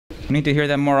We need to hear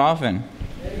that more often.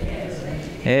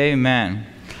 Amen.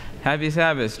 Happy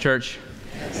Sabbath, church.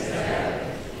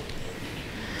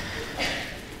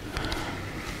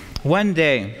 One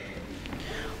day,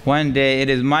 it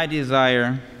is my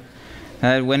desire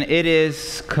that when it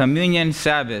is Communion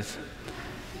Sabbath,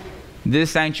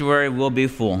 this sanctuary will be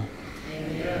full.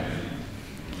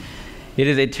 It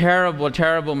is a terrible,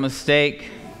 terrible mistake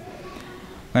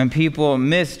when people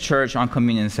miss church on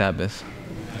Communion Sabbath.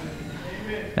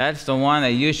 That's the one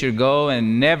that you should go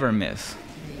and never miss.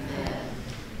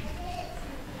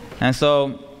 And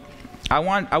so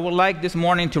I would like this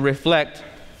morning to reflect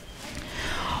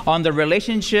on the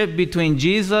relationship between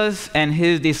Jesus and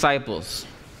his disciples.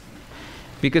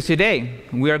 Because today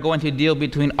we are going to deal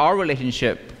between our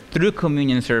relationship through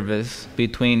communion service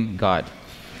between God.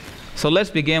 So let's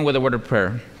begin with a word of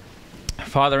prayer.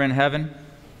 Father in heaven,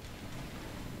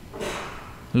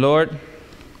 Lord,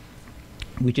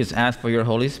 we just ask for your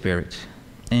Holy Spirit.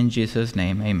 In Jesus'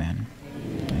 name, amen.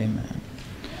 Amen.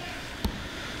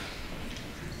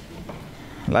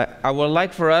 I would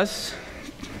like for us,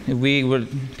 if we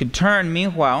could turn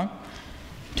meanwhile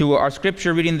to our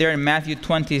scripture reading there in Matthew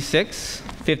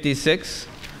 26:56.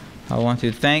 I want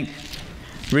to thank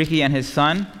Ricky and his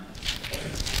son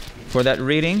for that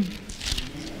reading.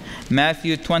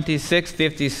 Matthew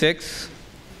 26:56.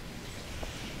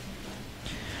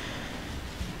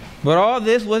 But all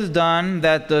this was done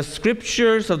that the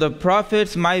scriptures of the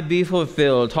prophets might be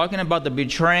fulfilled. Talking about the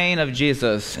betraying of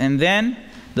Jesus. And then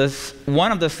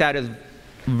one of the saddest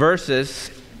verses,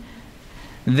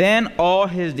 then all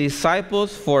his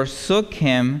disciples forsook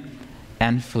him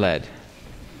and fled.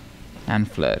 And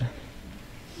fled.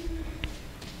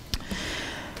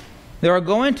 There are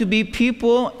going to be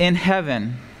people in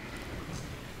heaven.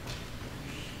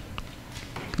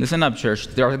 Listen up, church.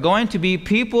 There are going to be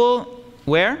people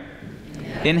where?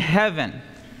 Yeah. In heaven.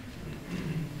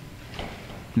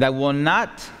 That will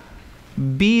not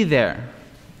be there.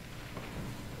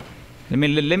 Let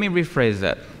me rephrase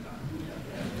that.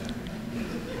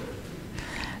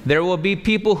 There will be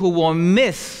people who will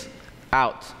miss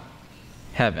out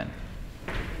heaven.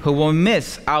 Who will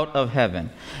miss out of heaven.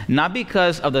 Not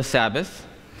because of the Sabbath,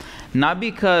 not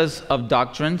because of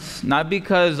doctrines, not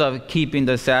because of keeping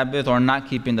the Sabbath or not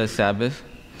keeping the Sabbath,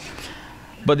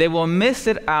 but they will miss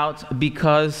it out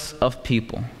because of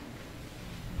people,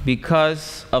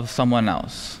 because of someone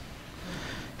else.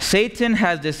 Satan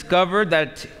has discovered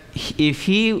that if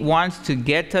he wants to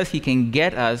get us, he can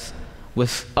get us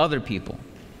with other people.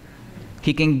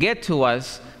 He can get to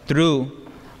us through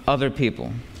other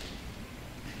people.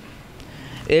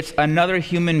 It's another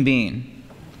human being.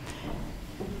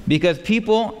 Because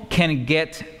people can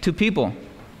get to people.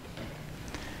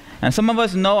 And some of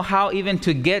us know how even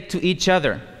to get to each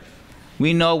other.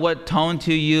 We know what tone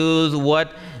to use,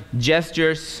 what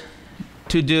gestures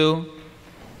to do,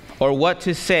 or what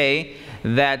to say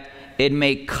that it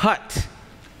may cut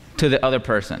to the other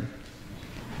person.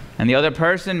 And the other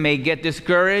person may get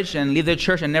discouraged and leave the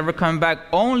church and never come back,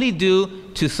 only due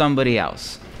to somebody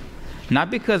else.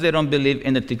 Not because they don't believe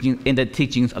in the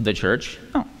teachings of the church,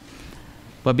 no,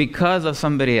 but because of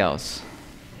somebody else.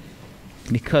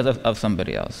 Because of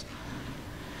somebody else.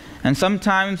 And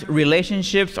sometimes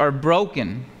relationships are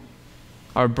broken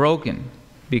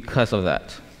because of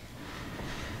that.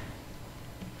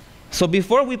 So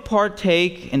before we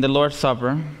partake in the Lord's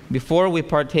Supper, before we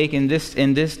partake in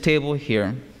this table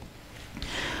here,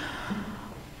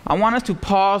 I want us to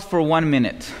pause for 1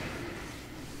 minute.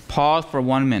 Pause for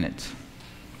 1 minute.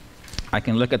 I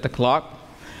can look at the clock.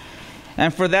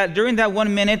 And for that, during that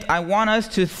 1 minute, I want us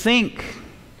to think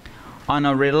on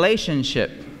a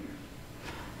relationship.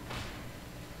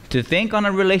 To think on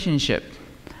a relationship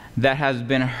that has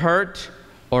been hurt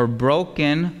or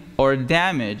broken or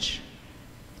damaged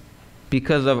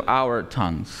because of our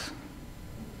tongues.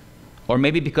 Or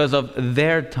maybe because of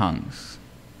their tongues.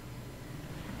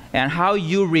 And how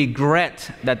you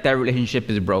regret that relationship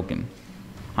is broken.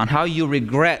 On how you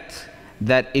regret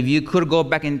that if you could go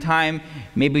back in time,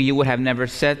 maybe you would have never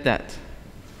said that.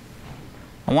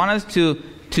 I want us to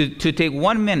take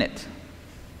 1 minute,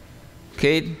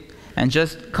 okay, and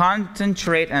just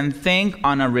concentrate and think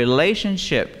on a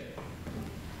relationship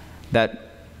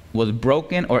that was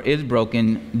broken or is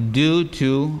broken due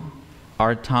to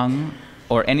our tongue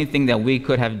or anything that we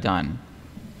could have done,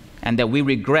 and that we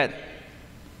regret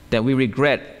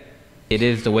it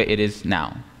is the way it is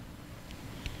now.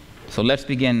 So let's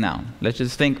begin now. Let's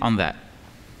just think on that.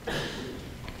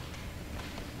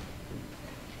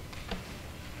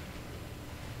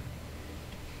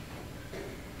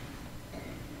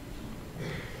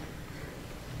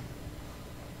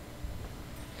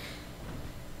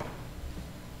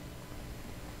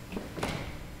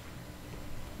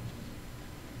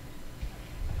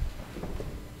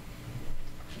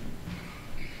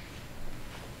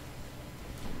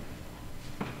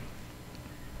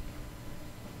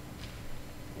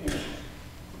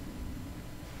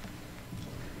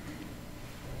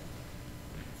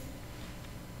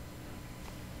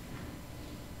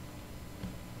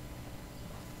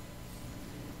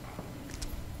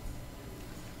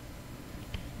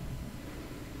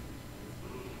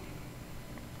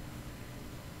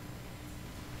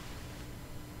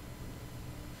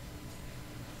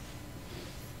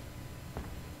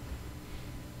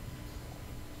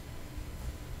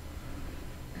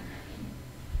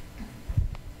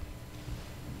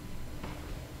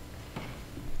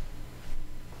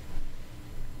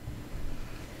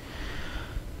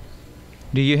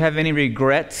 Do you have any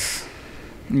regrets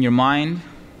in your mind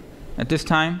at this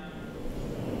time?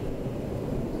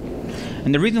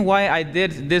 And the reason why I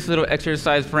did this little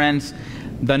exercise, friends,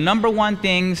 the number one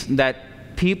things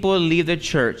that people leave the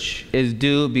church is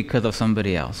due because of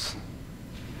somebody else.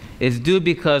 It's due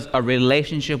because a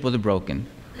relationship was broken.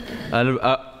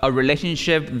 A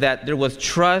relationship that there was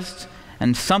trust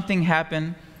and something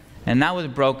happened and that was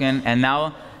broken, and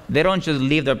now they don't just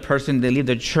leave the person, they leave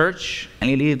the church, and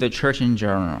they leave the church in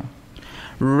general.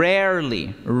 Rare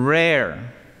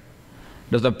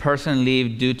does a person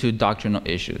leave due to doctrinal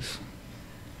issues.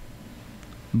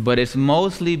 But it's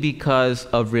mostly because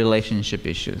of relationship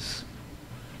issues.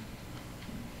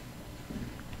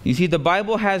 You see, the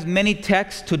Bible has many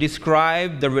texts to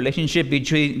describe the relationship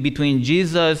between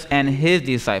Jesus and his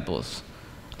disciples.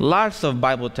 Lots of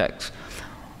Bible texts.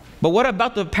 But what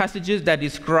about the passages that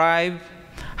describe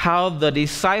how the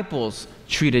disciples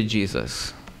treated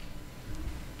Jesus?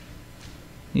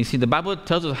 You see, the Bible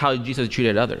tells us how Jesus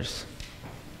treated others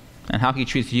and how he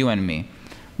treats you and me.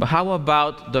 But how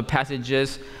about the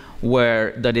passages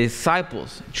where the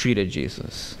disciples treated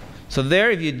Jesus? So there,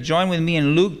 if you join with me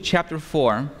in Luke chapter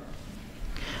 4,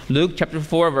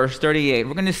 verse 38,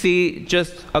 we're going to see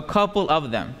just a couple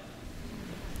of them.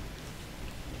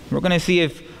 We're going to see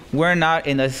if we're not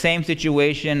in the same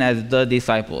situation as the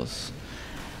disciples.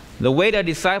 The way the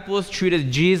disciples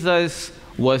treated Jesus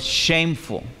was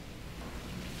shameful.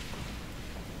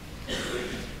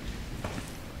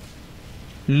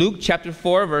 Luke chapter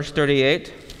 4, verse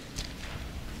 38.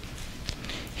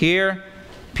 Here,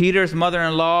 Peter's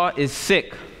mother-in-law is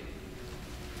sick.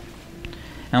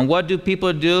 And what do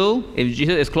people do if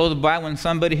Jesus is close by when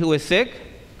somebody who is sick?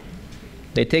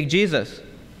 They take Jesus.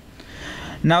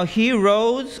 Now he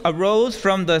arose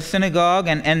from the synagogue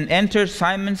and entered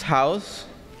Simon's house.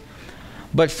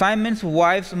 But Simon's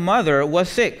wife's mother was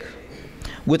sick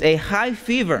with a high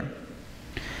fever.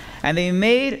 And they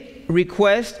made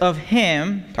request of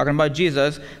him, talking about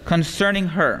Jesus, concerning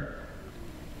her.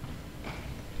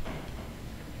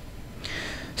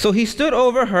 So he stood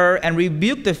over her and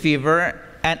rebuked the fever,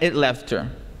 and it left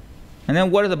her. And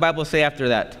then what does the Bible say after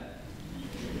that?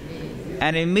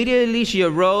 And immediately she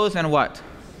arose and what?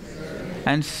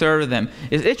 And served them.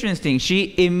 It's interesting.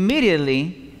 She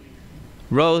immediately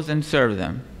rose and served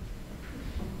them.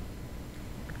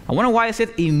 I wonder why it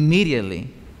said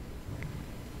immediately.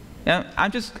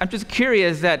 I'm just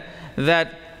curious that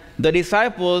the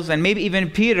disciples and maybe even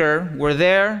Peter were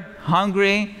there,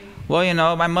 hungry. Well, you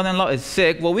know, my mother-in-law is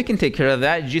sick. Well, we can take care of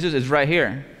that. Jesus is right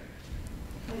here.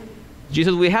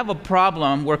 Jesus, we have a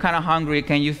problem. We're kind of hungry.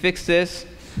 Can you fix this?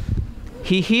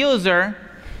 He heals her.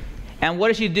 And what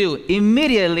does she do?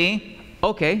 Immediately,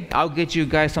 okay, I'll get you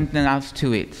guys something else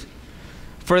to eat.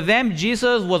 For them,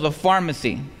 Jesus was a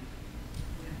pharmacy.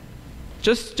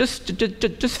 Just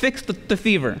fix the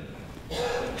fever.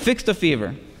 Fix the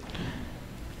fever.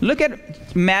 Look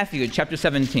at Matthew chapter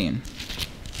 17.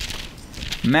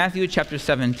 Matthew chapter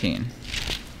 17.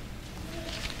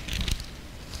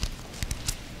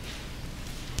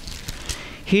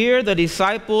 Here the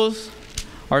disciples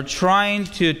are trying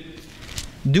to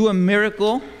do a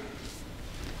miracle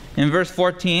in verse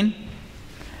 14,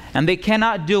 and they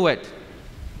cannot do it.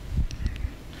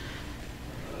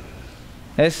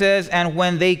 It says, and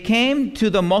when they came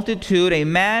to the multitude, a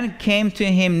man came to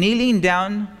him, kneeling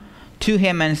down to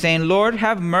him and saying, Lord,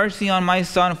 have mercy on my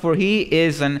son, for he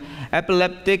is an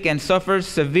epileptic and suffers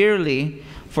severely,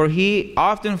 for he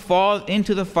often falls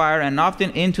into the fire and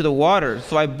often into the water.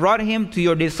 So I brought him to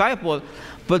your disciples,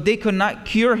 but they could not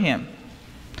cure him.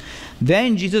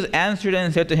 Then Jesus answered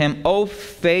and said to him, O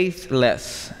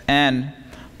faithless and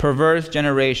perverse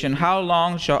generation, how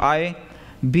long shall I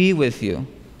be with you?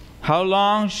 How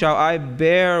long shall I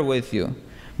bear with you?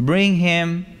 Bring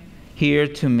him here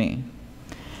to me.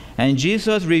 And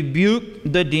Jesus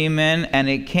rebuked the demon, and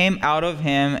it came out of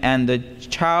him, and the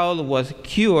child was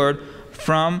cured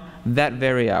from that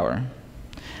very hour.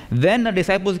 Then the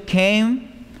disciples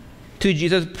came to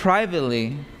Jesus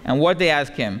privately, and what they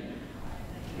asked him?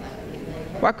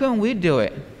 Why couldn't we do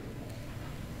it?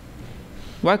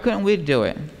 Why couldn't we do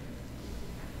it?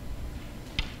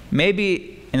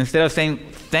 Maybe instead of saying,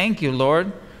 thank you,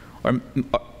 Lord, or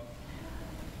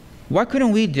why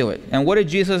couldn't we do it? And what did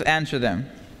Jesus answer them?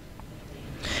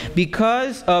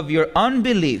 Because of your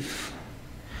unbelief.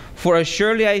 For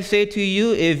assuredly I say to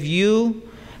you, if you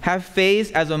have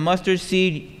faith as a mustard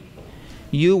seed,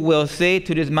 you will say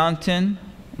to this mountain,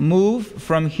 move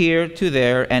from here to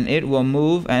there, and it will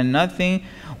move, and nothing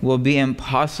will be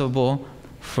impossible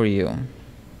for you.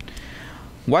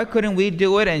 Why couldn't we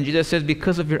do it? And Jesus says,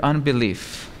 because of your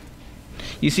unbelief.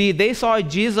 You see, they saw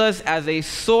Jesus as a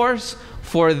source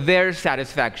for their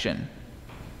satisfaction,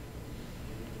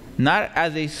 not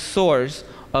as a source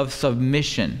of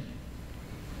submission,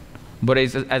 but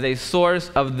as a source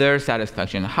of their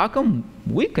satisfaction. How come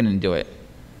we couldn't do it?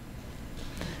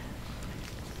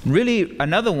 Really,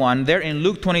 another one there in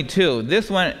Luke 22.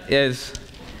 This one is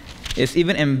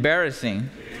even embarrassing.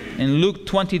 In Luke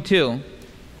 22,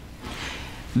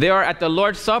 they are at the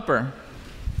Lord's Supper,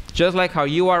 just like how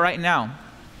you are right now.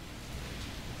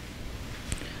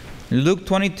 Luke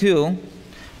 22,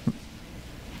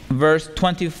 verse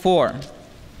 24.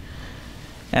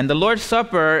 And the Lord's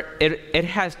Supper, it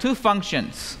has two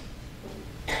functions.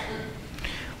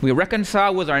 We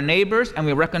reconcile with our neighbors and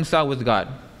we reconcile with God.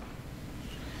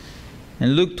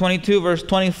 In Luke 22, verse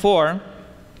 24,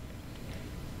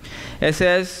 it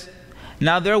says,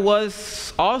 "Now there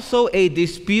was also a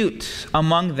dispute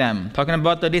among them," talking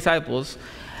about the disciples,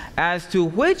 "as to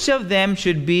which of them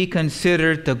should be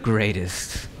considered the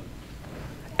greatest."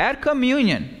 At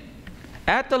communion,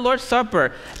 at the Lord's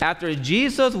Supper, after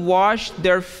Jesus washed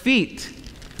their feet,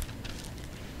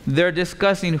 they're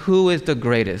discussing who is the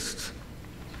greatest.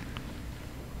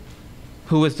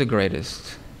 Who is the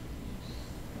greatest?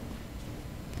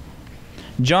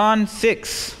 John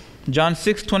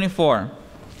 6:24.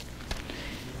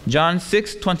 John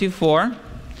 6:24.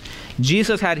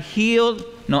 Jesus had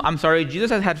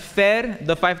fed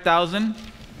the 5,000.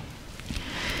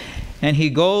 And he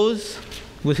goes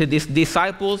with his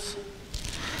disciples,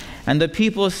 and the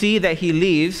people see that he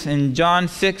leaves. In John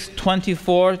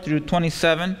 6:24 through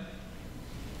 27,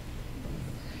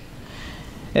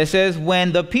 it says,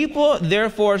 "When the people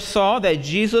therefore saw that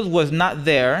Jesus was not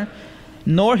there,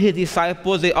 nor his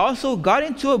disciples, they also got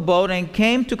into a boat and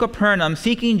came to Capernaum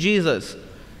seeking Jesus."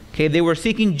 Okay, they were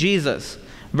seeking Jesus.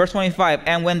 Verse 25,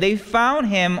 "And when they found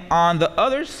him on the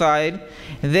other side,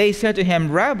 they said to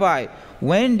him, 'Rabbi,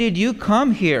 when did you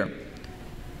come here?'"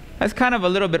 That's kind of a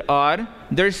little bit odd.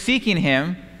 They're seeking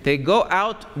him. They go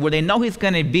out where they know he's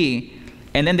going to be,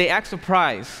 and then they act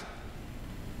surprised.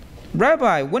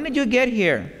 "Rabbi, when did you get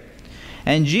here?"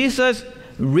 And Jesus,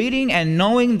 reading and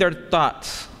knowing their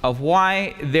thoughts of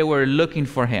why they were looking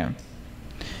for him,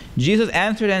 Jesus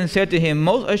answered and said to him,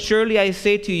 "Most assuredly I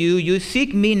say to you, you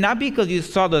seek me not because you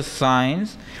saw the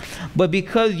signs, but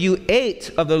because you ate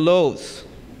of the loaves,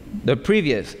 the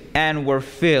previous, and were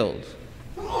filled."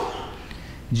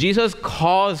 Jesus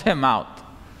calls him out.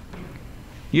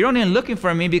 You're only looking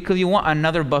for me because you want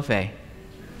another buffet.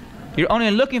 You're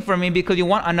only looking for me because you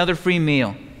want another free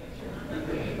meal.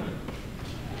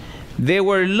 They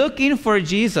were looking for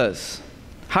Jesus.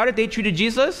 How did they treat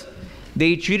Jesus?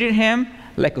 They treated him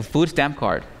like a food stamp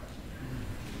card.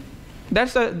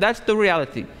 That's the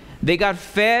reality. They got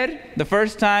fed the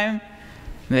first time.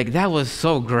 Like, that was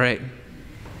so great.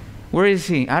 Where is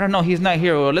he? I don't know. He's not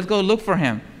here. Well, let's go look for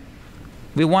him.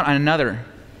 We want another.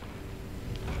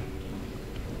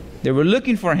 They were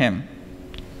looking for him.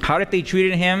 How did they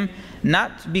treat him?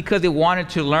 Not because they wanted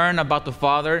to learn about the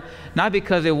Father, not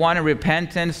because they wanted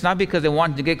repentance, not because they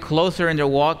wanted to get closer in their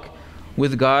walk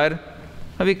with God,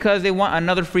 but because they want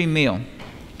another free meal.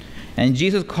 And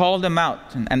Jesus called them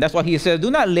out. And that's why he says,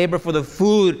 "Do not labor for the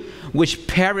food which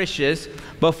perishes,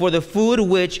 but for the food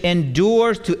which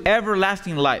endures to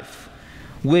everlasting life,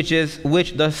 which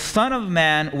the Son of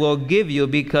Man will give you,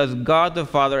 because God the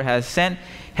Father has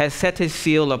set his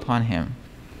seal upon him."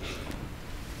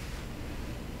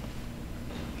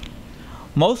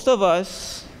 Most of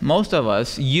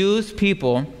us use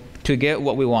people to get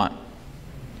what we want.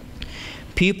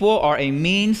 People are a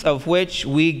means of which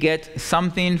we get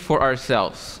something for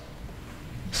ourselves.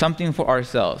 Something for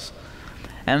ourselves.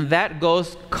 And that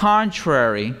goes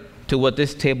contrary to what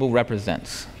this table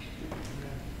represents.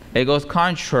 It goes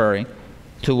contrary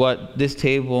to what this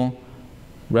table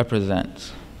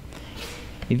represents.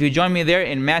 If you join me there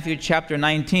in Matthew chapter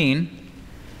 19,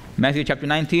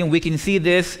 we can see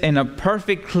this in a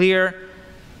perfect, clear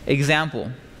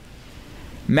example.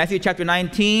 Matthew chapter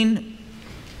 19,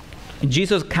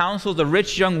 Jesus counsels the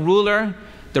rich young ruler.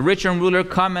 The rich young ruler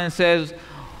comes and says,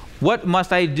 "What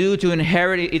must I do to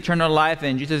inherit eternal life?"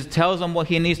 And Jesus tells him what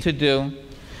he needs to do.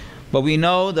 But we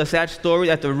know the sad story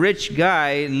that the rich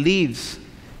guy leaves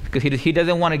because he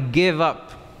doesn't want to give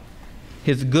up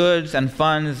his goods and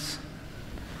funds.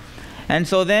 And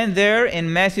so then there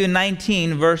in Matthew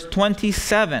 19, verse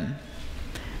 27,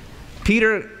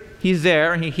 Peter, he's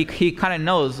there, and he kind of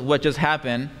knows what just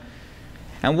happened.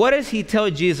 And what does he tell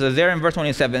Jesus there in verse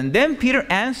 27? "Then Peter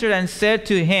answered and said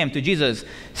to Jesus,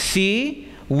 'See,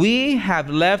 we have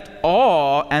left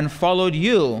all and followed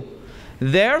you.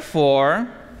 Therefore,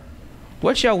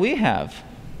 what shall we have?'"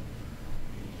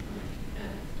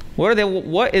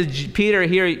 What is Peter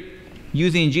here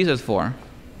using Jesus for?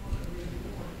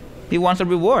 He wants a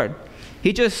reward.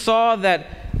 He just saw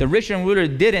that the rich young ruler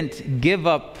didn't give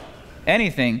up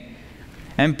anything.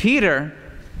 And Peter,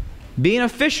 being a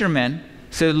fisherman,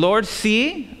 said, Lord,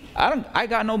 see, I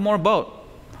got no more boat.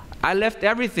 I left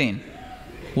everything.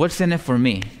 What's in it for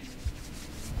me?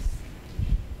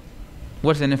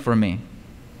 What's in it for me?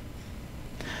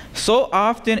 So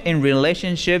often in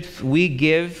relationships, we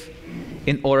give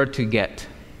in order to get.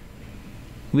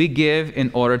 We give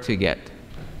in order to get.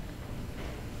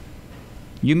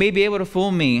 You may be able to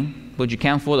fool me, but you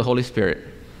can't fool the Holy Spirit.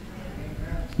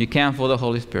 You can't fool the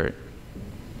Holy Spirit.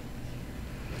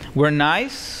 We're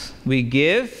nice, we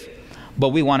give, but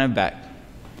we want it back.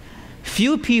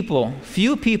 Few people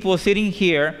sitting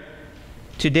here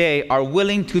today are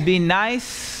willing to be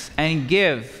nice and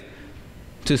give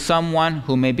to someone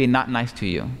who may be not nice to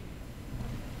you.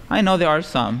 I know there are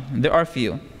some, there are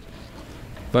few.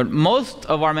 But most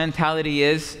of our mentality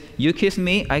is, you kiss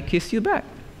me, I kiss you back.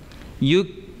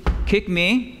 You kick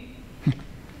me,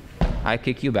 I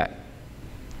kick you back.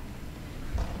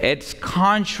 It's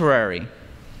contrary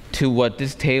to what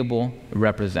this table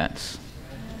represents.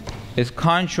 It's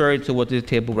contrary to what this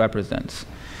table represents.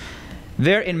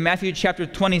 There in Matthew chapter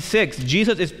 26,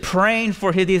 Jesus is praying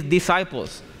for his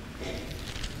disciples.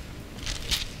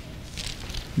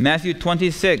 Matthew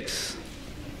 26.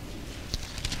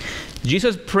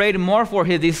 Jesus prayed more for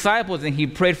his disciples than he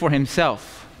prayed for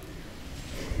himself.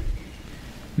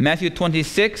 Matthew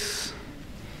 26,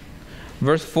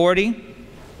 verse 40.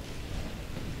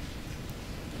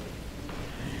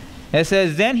 It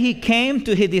says, Then he came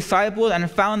to his disciples and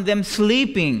found them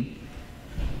sleeping,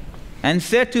 and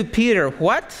said to Peter,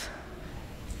 What?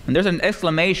 And there's an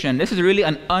exclamation. This is really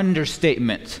an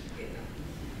understatement.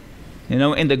 You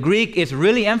know, in the Greek, it's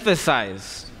really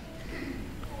emphasized.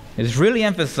 It's really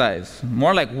emphasized.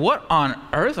 More like, what on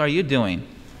earth are you doing?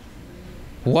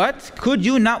 What? Could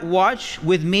you not watch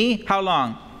with me? How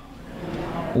long?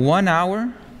 1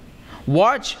 hour?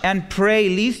 Watch and pray,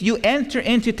 lest you enter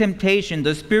into temptation.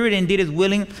 The spirit indeed is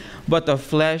willing, but the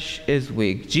flesh is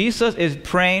weak. Jesus is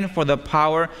praying for the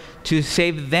power to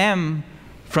save them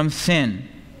from sin.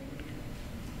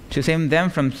 To save them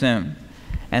from sin.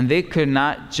 And they could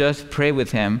not just pray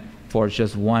with him for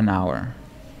just 1 hour.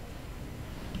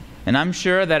 And I'm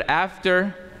sure that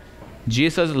after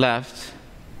Jesus left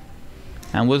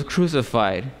and was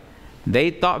crucified,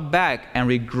 they thought back and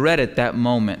regretted that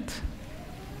moment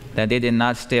that they did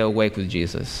not stay awake with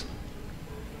Jesus.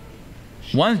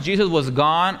 Once Jesus was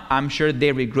gone, I'm sure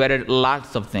they regretted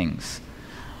lots of things,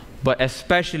 but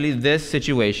especially this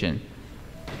situation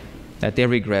that they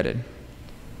regretted.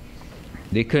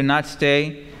 They could not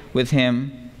stay with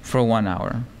him for 1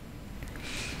 hour.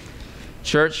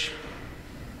 Church,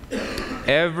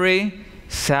 every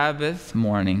Sabbath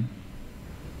morning,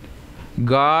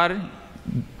 God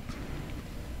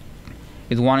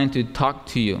is wanting to talk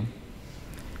to you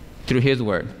through his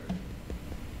word.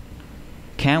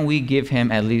 Can we give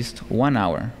him at least 1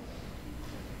 hour?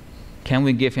 Can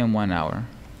we give him 1 hour?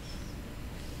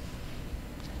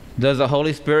 Does the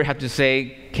Holy Spirit have to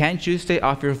say, can't you stay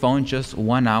off your phone just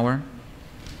 1 hour?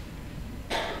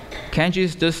 Can't you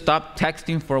just stop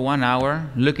texting for 1 hour,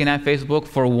 looking at Facebook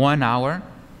for 1 hour?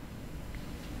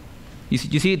 You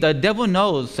see, the devil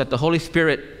knows that the Holy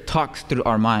Spirit talks through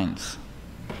our minds.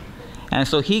 And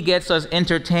so he gets us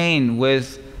entertained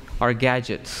with our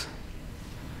gadgets.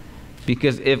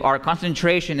 Because if our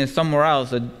concentration is somewhere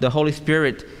else, the Holy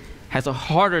Spirit has a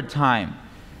harder time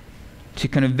to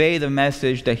convey the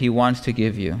message that he wants to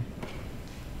give you.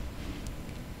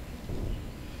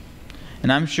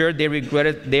 And I'm sure they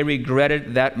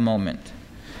regretted that moment.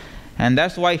 And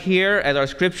that's why here at our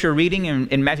scripture reading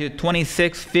in Matthew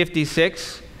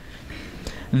 26:56,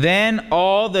 then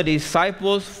all the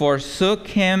disciples forsook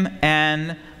him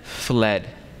and fled.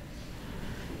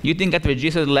 You think after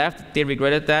Jesus left, they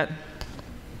regretted that?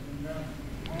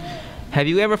 Have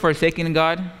you ever forsaken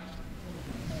God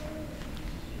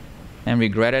and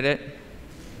regretted it?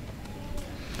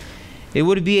 It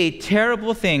would be a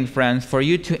terrible thing, friends, for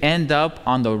you to end up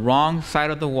on the wrong side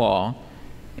of the wall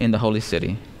in the holy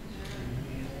city.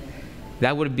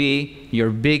 That would be your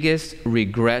biggest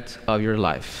regret of your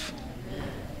life.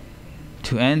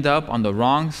 To end up on the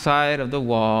wrong side of the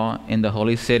wall in the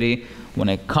holy city when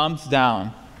it comes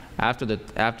down after the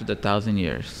 1,000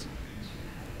 years.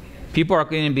 People are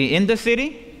going to be in the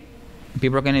city,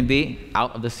 people are going to be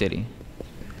out of the city,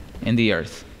 in the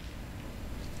earth.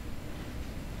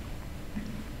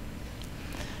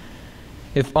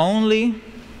 If only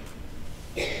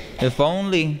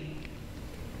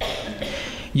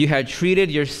you had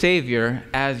treated your Savior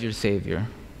as your Savior.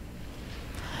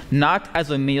 Not as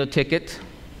a meal ticket,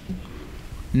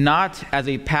 not as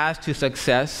a path to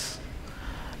success,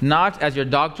 not as your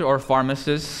doctor or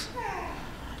pharmacist,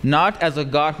 not as a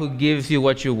God who gives you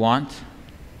what you want,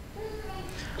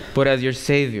 but as your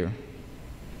Savior.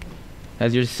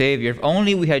 As your Savior. If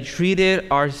only we had treated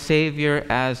our Savior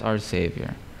as our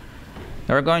Savior.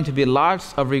 There are going to be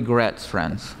lots of regrets,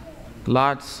 friends.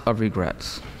 Lots of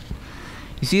regrets.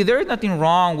 You see, there is nothing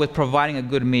wrong with providing a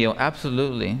good meal.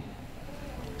 Absolutely.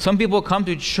 Some people come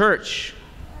to church.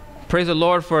 Praise the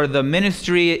Lord for the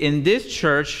ministry in this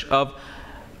church of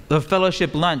the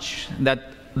fellowship lunch that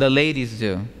the ladies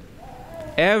do.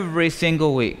 Every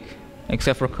single week.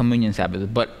 Except for communion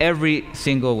Sabbath. But every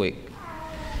single week.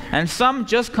 And some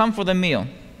just come for the meal.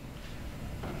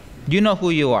 You know who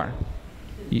you are.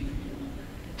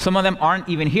 Some of them aren't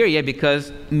even here yet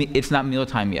because it's not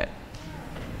mealtime yet.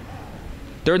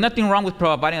 There's nothing wrong with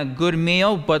providing a good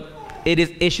meal, but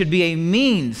it should be a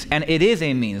means, and it is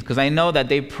a means, because I know that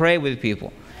they pray with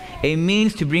people. A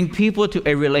means to bring people to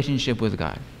a relationship with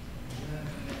God.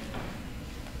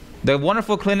 The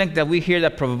wonderful clinic that we hear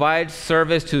that provides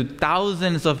service to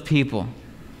thousands of people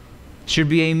should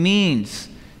be a means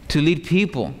to lead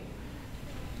people.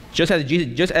 Just as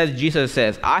Jesus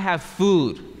says, I have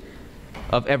food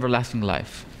of everlasting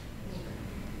life.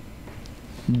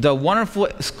 The wonderful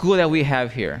school that we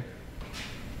have here,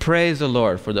 praise the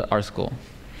Lord for our school.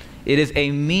 It is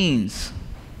a means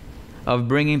of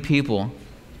bringing people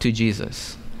to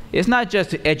Jesus. It's not just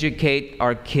to educate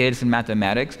our kids in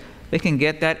mathematics. They can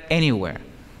get that anywhere.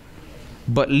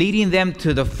 But leading them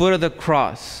to the foot of the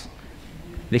cross,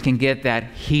 they can get that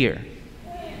here.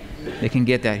 They can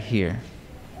get that here.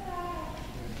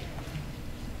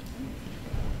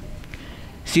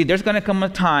 See, there's going to come a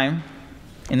time,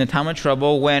 in the time of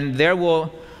trouble, when there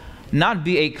will not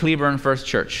be a Cleburne First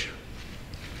Church.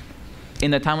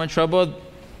 In the time of trouble,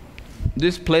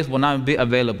 this place will not be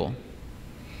available.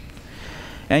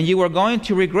 And you are going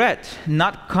to regret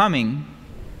not coming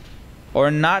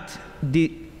or not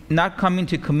coming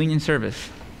to communion service.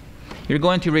 You're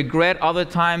going to regret all the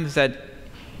times that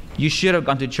you should have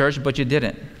gone to church, but you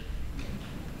didn't.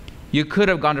 You could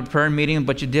have gone to prayer meeting,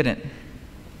 but you didn't.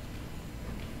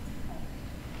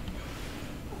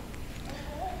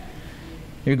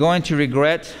 You're going to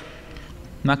regret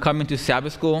not coming to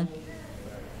Sabbath school.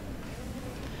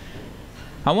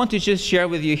 I want to just share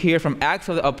with you here from Acts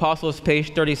of the Apostles,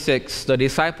 page 36, the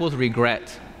disciples'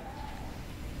 regret.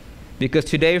 Because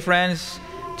today, friends,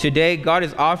 God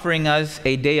is offering us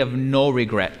a day of no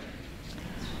regret.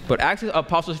 But Acts of the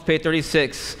Apostles, page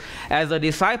 36, as the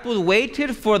disciples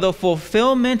waited for the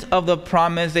fulfillment of the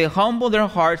promise, they humbled their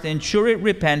hearts in true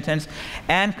repentance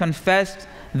and confessed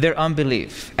their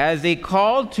unbelief. As they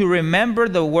called to remember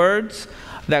the words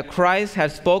that Christ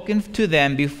had spoken to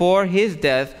them before his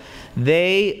death,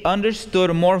 they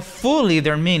understood more fully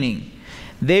their meaning.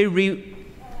 They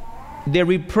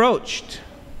reproached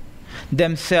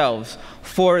themselves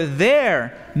for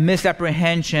their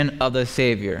misapprehension of the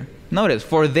Savior. Notice,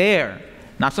 for their,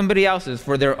 not somebody else's,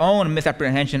 for their own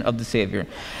misapprehension of the Savior.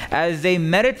 As they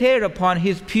meditated upon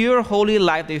his pure, holy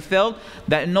life, they felt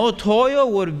that no toil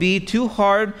would be too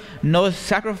hard, no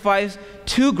sacrifice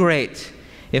too great,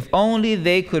 if only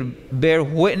they could bear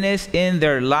witness in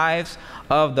their lives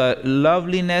of the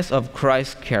loveliness of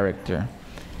Christ's character.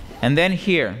 And then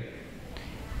here,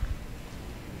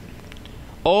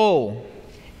 oh,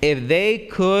 if they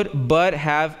could but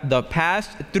have the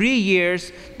past 3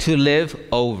 years to live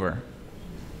over.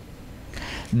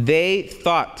 They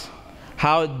thought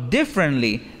how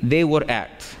differently they would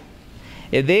act.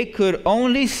 If they could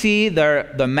only see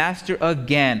the Master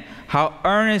again, how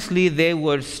earnestly they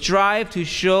would strive to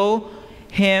show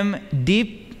him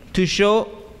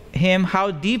how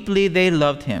deeply they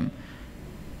loved him,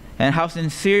 and how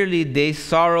sincerely they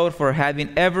sorrowed for having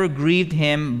ever grieved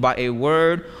him by a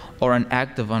word or an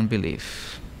act of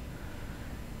unbelief.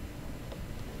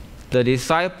 The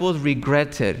disciples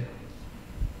regretted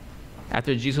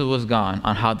after Jesus was gone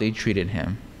on how they treated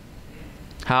him,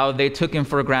 how they took him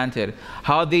for granted,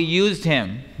 how they used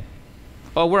him.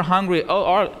 Oh, we're hungry.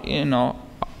 Oh,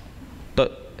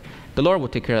 the Lord will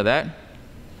take care of that.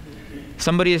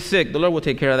 Somebody is sick. The Lord will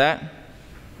take care of that.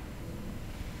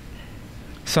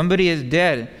 Somebody is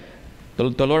dead.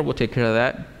 The Lord will take care of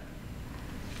that.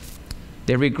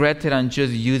 They regretted on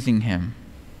just using him.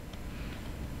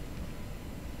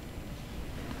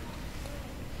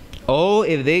 Oh,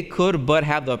 if they could but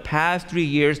have the past 3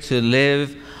 years to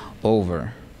live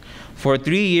over. For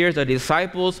 3 years, the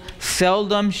disciples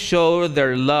seldom showed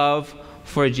their love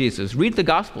for Jesus. Read the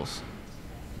Gospels.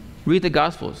 Read the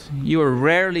Gospels. You will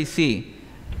rarely see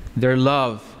their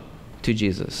love to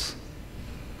Jesus.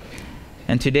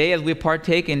 And today, as we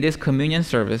partake in this communion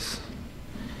service,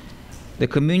 the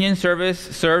communion service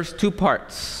serves two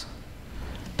parts.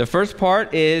 The first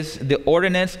part is the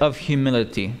ordinance of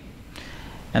humility.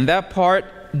 And that part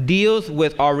deals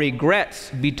with our regrets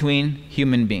between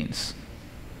human beings,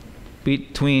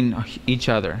 between each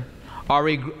other.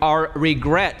 Our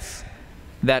regrets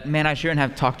that, man, I shouldn't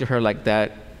have talked to her like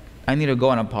that. I need to go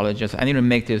and apologize. I need to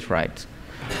make this right.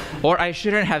 Or I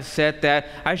shouldn't have said that.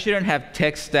 I shouldn't have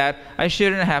texted that. I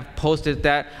shouldn't have posted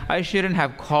that. I shouldn't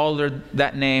have called her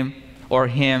that name or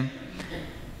him.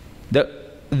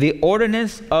 The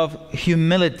ordinance of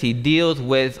humility deals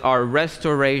with our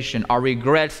restoration, our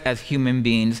regrets as human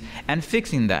beings, and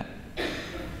fixing that.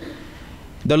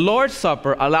 The Lord's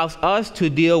Supper allows us to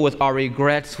deal with our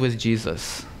regrets with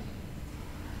Jesus.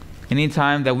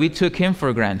 Anytime that we took him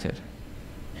for granted.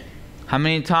 How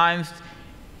many times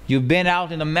you've been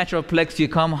out in the metroplex, you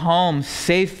come home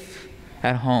safe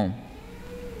at home.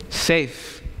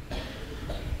 Safe.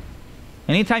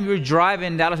 Anytime you're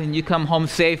driving Dallas and you come home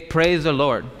safe, praise the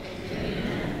Lord.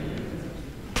 Amen.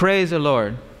 Praise the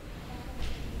Lord.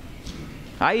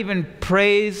 I even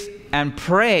praise and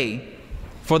pray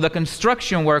for the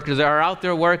construction workers that are out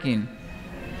there working,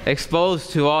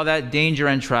 exposed to all that danger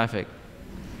and traffic.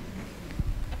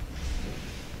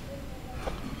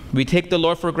 We take the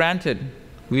Lord for granted.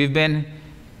 We've been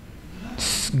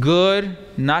good,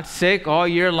 not sick all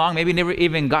year long, maybe never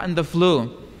even gotten the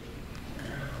flu.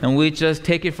 And we just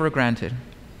take it for granted.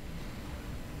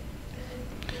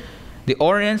 The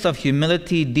ordinance of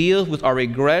humility deals with our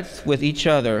regrets with each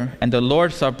other, and the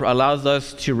Lord's Supper allows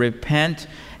us to repent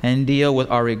and deal with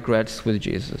our regrets with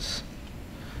Jesus.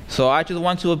 So I just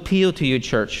want to appeal to you,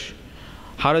 church.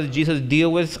 How does Jesus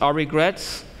deal with our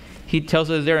regrets? He tells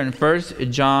us there in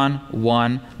 1 John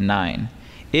 1:9.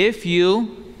 If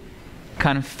you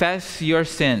confess your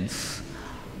sins,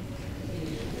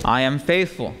 I am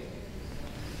faithful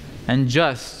and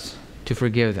just to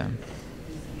forgive them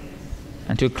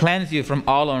and to cleanse you from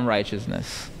all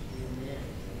unrighteousness.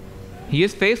 He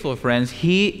is faithful, friends.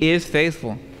 He is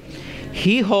faithful.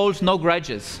 He holds no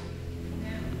grudges.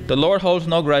 The Lord holds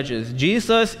no grudges.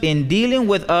 Jesus, in dealing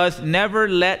with us, never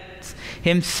lets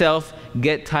himself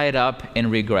get tied up in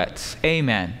regrets.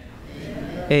 Amen.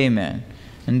 Amen.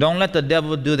 And don't let the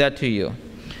devil do that to you.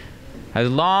 As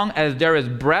long as there is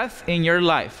breath in your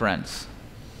life, friends,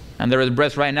 and there is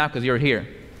breath right now because you're here.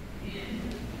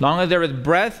 As long as there is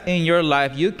breath in your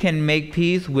life, you can make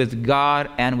peace with God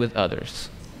and with others.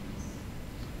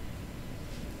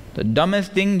 The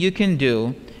dumbest thing you can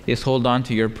do is hold on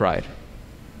to your pride.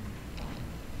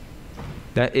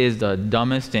 That is the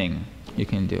dumbest thing you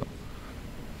can do.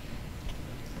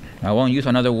 I won't use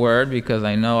another word because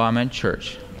I know I'm at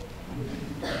church.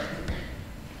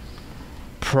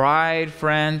 Pride,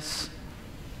 friends,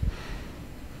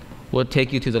 will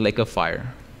take you to the lake of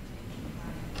fire.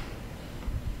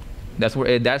 That's where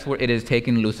it is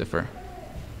taking Lucifer.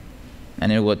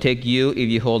 And it will take you if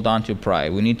you hold on to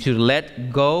pride. We need to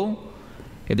let go.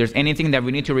 If there's anything that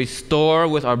we need to restore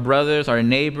with our brothers, our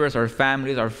neighbors, our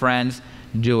families, our friends,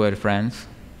 do it, friends.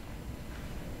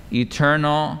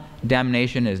 Eternal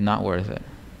damnation is not worth it.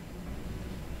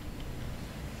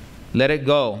 Let it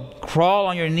go. Crawl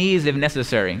on your knees if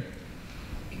necessary.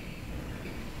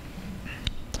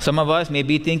 Some of us may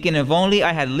be thinking, if only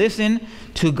I had listened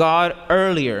to God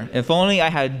earlier. If only I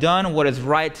had done what is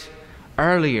right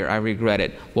earlier, I regret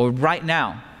it. Well, right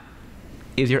now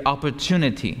is your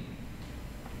opportunity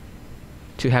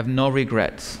to have no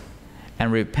regrets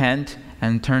and repent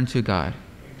and turn to God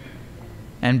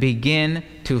and begin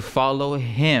to follow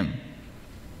him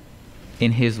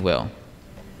in his will.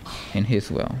 In his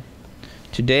will.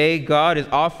 Today, God is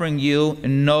offering you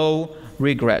no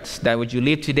regrets. That when you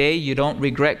leave today, you don't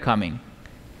regret coming.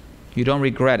 You don't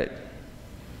regret it.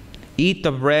 Eat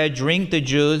the bread, drink the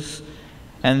juice,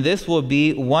 and this will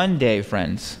be one day,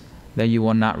 friends, that you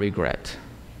will not regret.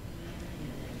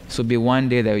 This will be one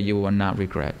day that you will not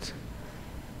regret.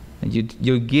 And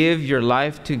you give your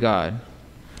life to God.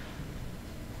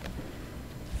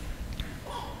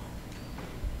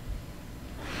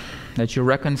 That you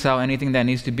reconcile anything that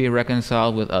needs to be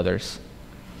reconciled with others.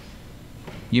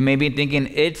 You may be thinking,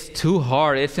 it's too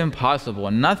hard, it's impossible.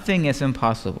 Nothing is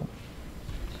impossible.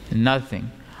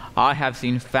 Nothing. I have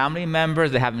seen family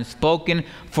members that haven't spoken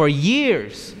for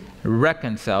years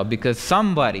reconcile because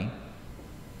somebody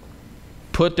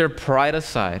put their pride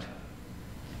aside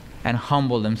and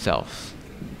humbled themselves.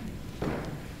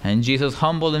 And Jesus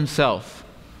humbled himself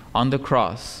on the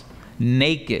cross,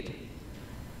 naked,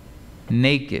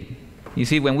 You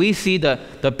see, when we see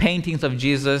the paintings of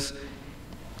Jesus,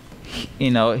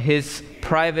 his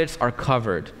privates are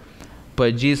covered.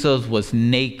 But Jesus was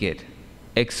naked,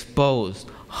 exposed,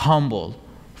 humbled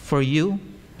for you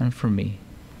and for me.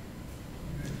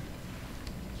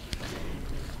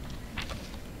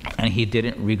 And he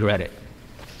didn't regret it.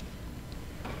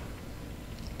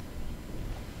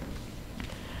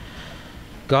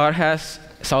 God has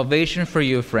salvation for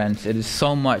you, friends. It is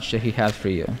so much that he has for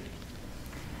you.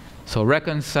 So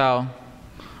reconcile.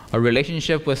 A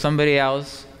relationship with somebody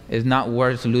else is not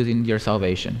worth losing your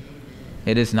salvation.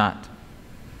 It is not.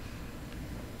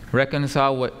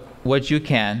 Reconcile what you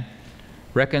can.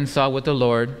 Reconcile with the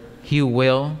Lord. He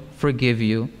will forgive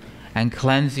you and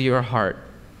cleanse your heart.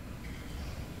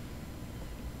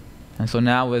 And so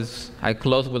now, as I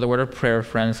close with a word of prayer,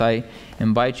 friends, I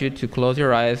invite you to close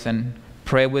your eyes and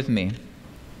pray with me.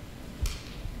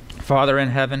 Father in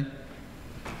heaven,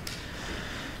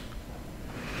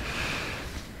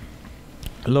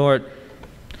 Lord,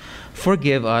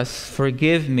 forgive us,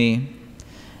 forgive me,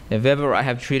 if ever I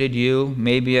have treated you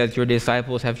maybe as your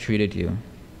disciples have treated you.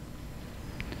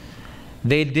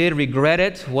 They did regret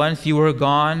it once you were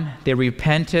gone. They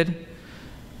repented.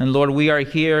 And Lord, we are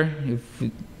here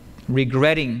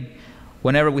regretting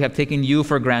whenever we have taken you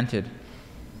for granted.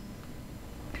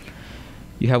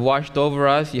 You have watched over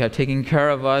us. You have taken care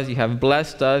of us. You have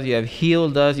blessed us. You have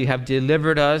healed us. You have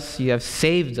delivered us. You have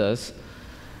saved us.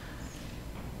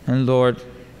 And Lord,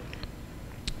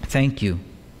 thank you.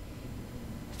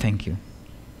 Thank you.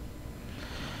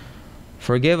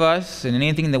 Forgive us in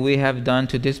anything that we have done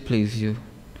to displease you.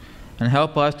 And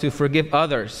help us to forgive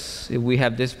others if we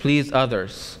have displeased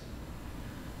others.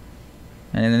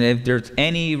 And if there's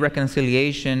any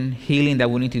reconciliation, healing that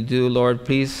we need to do, Lord,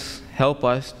 please help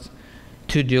us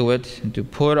to do it and to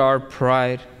put our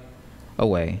pride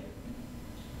away.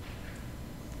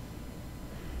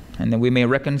 And that we may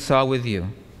reconcile with you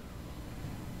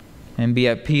and be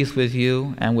at peace with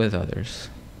you and with others.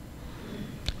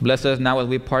 Bless us now as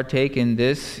we partake in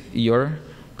this, your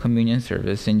communion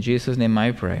service. In Jesus' name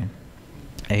I pray.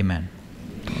 Amen.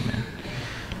 Amen.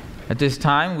 At this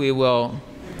time, we will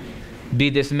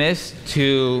be dismissed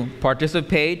to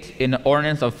participate in the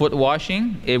ordinance of foot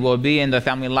washing. It will be in the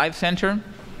Family Life Center.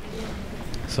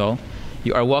 So,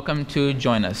 you are welcome to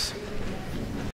join us.